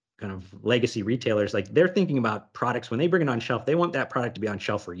kind of legacy retailers, like, they're thinking about products when they bring it on shelf, they want that product to be on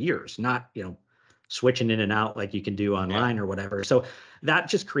shelf for years, not, switching in and out like you can do online or whatever. So that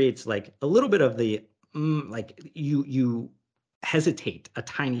just creates like a little bit of the, like, you hesitate a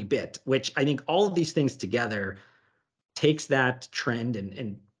tiny bit, which I think all of these things together takes that trend,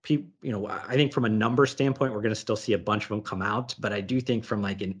 and people, I think from a number standpoint, we're going to still see a bunch of them come out, but I do think from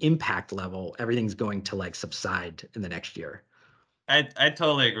like an impact level, everything's going to like subside in the next year. I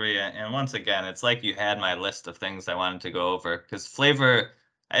totally agree. And once again, it's like you had my list of things I wanted to go over, because flavor,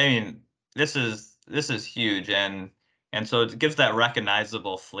 I mean, this is huge, and so it gives that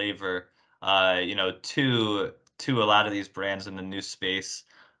recognizable flavor, to a lot of these brands in the new space.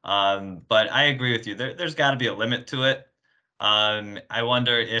 But I agree with you. There's got to be a limit to it. I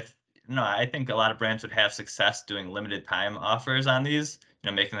wonder if, no, I think a lot of brands would have success doing limited time offers on these,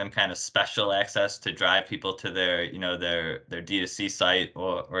 making them kind of special access to drive people to their, their D2C site,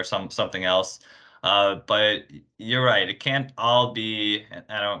 or something else. But you're right. It can't all be, and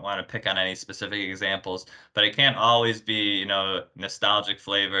I don't want to pick on any specific examples, but it can't always be, nostalgic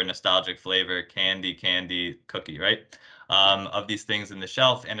flavor, candy, cookie, right? Of these things in the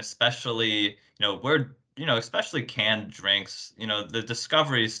shelf. And especially, especially canned drinks, the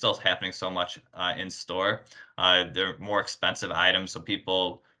discovery is still happening so much in store. They're more expensive items, so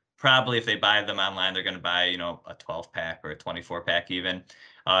people probably, if they buy them online, they're going to buy, a 12 pack or a 24 pack even.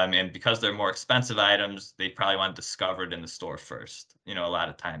 And because they're more expensive items, they probably want discovered in the store first, a lot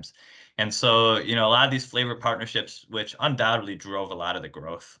of times. And so, a lot of these flavor partnerships, which undoubtedly drove a lot of the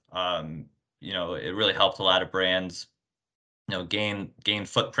growth, it really helped a lot of brands, gain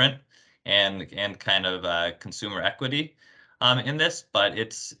footprint and kind of consumer equity in this. But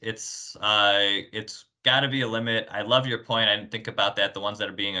it's got to be a limit. I love your point. I didn't think about that. The ones that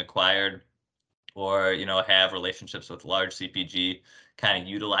are being acquired, or have relationships with large CPG, kind of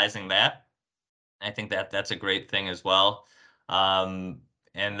utilizing that. I think that that's a great thing as well. And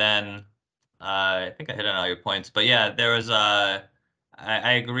then I think I hit on all your points, but yeah, there was I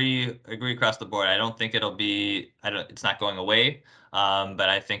agree across the board. I don't think it'll be, I don't it's not going away. But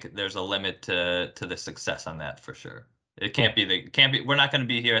I think there's a limit to the success on that for sure. It can't be we're not going to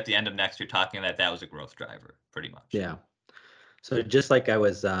be here at the end of next year talking that was a growth driver, pretty much. Yeah. So just like I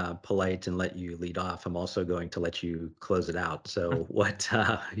was polite and let you lead off, I'm also going to let you close it out. So what,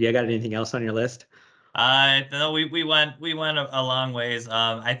 you got anything else on your list? No, we went a long ways.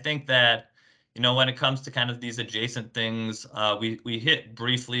 I think that, when it comes to kind of these adjacent things, we hit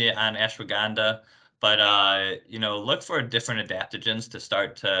briefly on ashwagandha, but look for different adaptogens to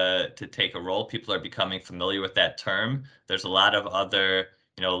start to take a role. People are becoming familiar with that term. There's a lot of other,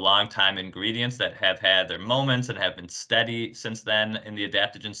 long time ingredients that have had their moments and have been steady since then in the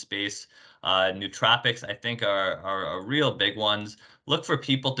adaptogen space. Nootropics, I think, are real big ones. Look for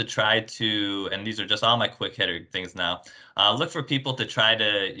people to try to, and these are just all my quick hitter things now. Look for people to try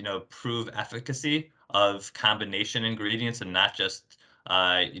to, prove efficacy of combination ingredients, and not just,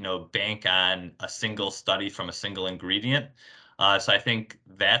 bank on a single study from a single ingredient. So I think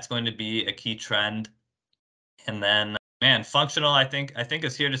that's going to be a key trend. And then, man, functional, I think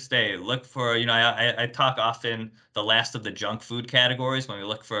is here to stay. Look for, I talk often the last of the junk food categories when we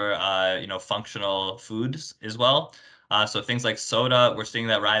look for, functional foods as well. So things like soda, we're seeing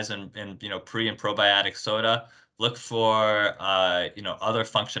that rise in pre and probiotic soda. Look for, other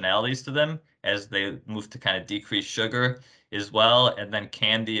functionalities to them as they move to kind of decrease sugar as well. And then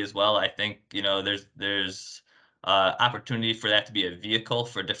candy as well. I think, there's opportunity for that to be a vehicle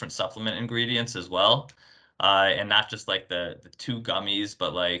for different supplement ingredients as well. And not just like the two gummies,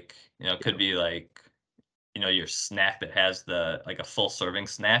 but like, could be like your snack that has like a full serving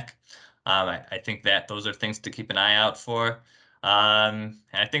snack. I think that those are things to keep an eye out for. And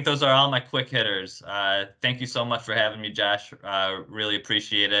I think those are all my quick hitters. Thank you so much for having me, Josh. Really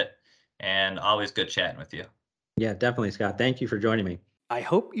appreciate it, and always good chatting with you. Yeah, definitely, Scott. Thank you for joining me. I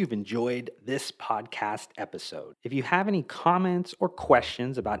hope you've enjoyed this podcast episode. If you have any comments or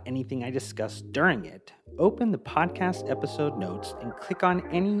questions about anything I discussed during it, open the podcast episode notes and click on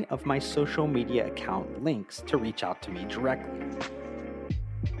any of my social media account links to reach out to me directly.